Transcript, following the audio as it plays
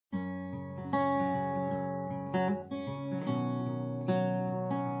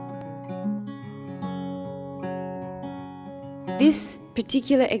This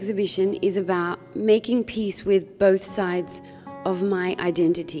particular exhibition is about making peace with both sides of my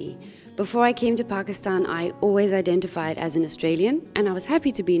identity. Before I came to Pakistan, I always identified as an Australian, and I was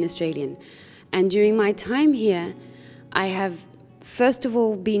happy to be an Australian. And during my time here, I have first of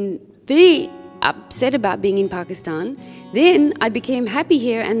all been very upset about being in Pakistan. Then I became happy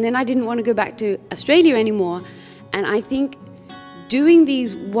here, and then I didn't want to go back to Australia anymore. And I think doing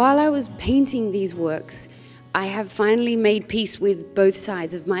these, while I was painting these works, I have finally made peace with both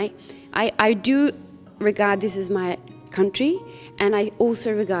sides of my... I do regard this as my country, and I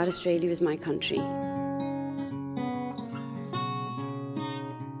also regard Australia as my country.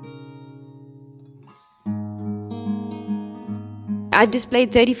 I've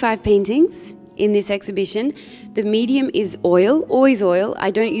displayed 35 paintings in this exhibition. The medium is oil, always oil.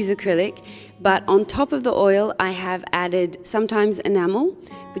 I don't use acrylic, but on top of the oil I have added sometimes enamel,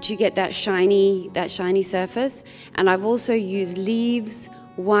 which you get that shiny surface, and I've also used leaves,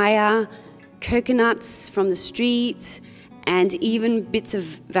 wire, coconuts from the streets, and even bits of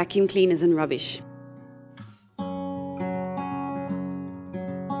vacuum cleaners and rubbish.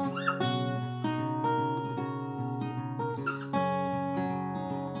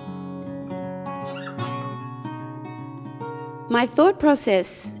 My thought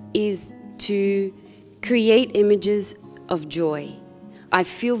process is to create images of joy. I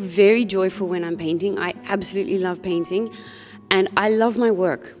feel very joyful when I'm painting. I absolutely love painting, and I love my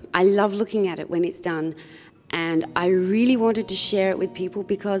work. I love looking at it when it's done, and I really wanted to share it with people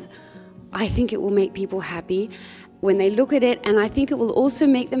because I think it will make people happy when they look at it, and I think it will also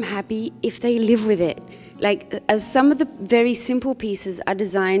make them happy if they live with it. Like, as some of the very simple pieces are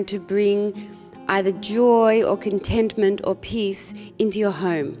designed to bring either joy or contentment or peace into your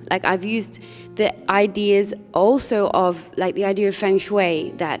home. Like, I've used the ideas also of, like, the idea of feng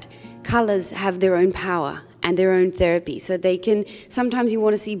shui, that colors have their own power and their own therapy. So they can, sometimes you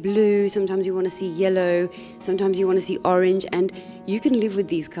want to see blue, sometimes you want to see yellow, sometimes you want to see orange, and you can live with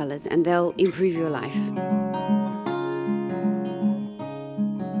these colors and they'll improve your life.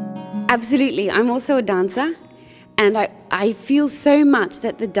 Absolutely. I'm also a dancer, and I feel so much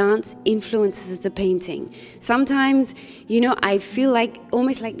that the dance influences the painting. Sometimes, you know, I feel like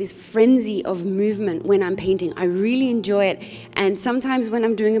almost like this frenzy of movement when I'm painting. I really enjoy it. And sometimes when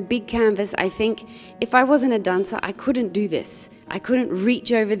I'm doing a big canvas, I think if I wasn't a dancer, I couldn't do this. I couldn't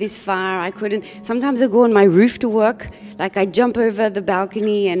reach over this far. Sometimes I go on my roof to work. Like, I jump over the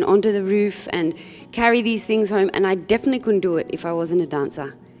balcony and onto the roof and carry these things home. And I definitely couldn't do it if I wasn't a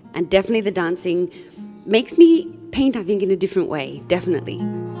dancer. And definitely the dancing makes me paint, I think, in a different way, definitely.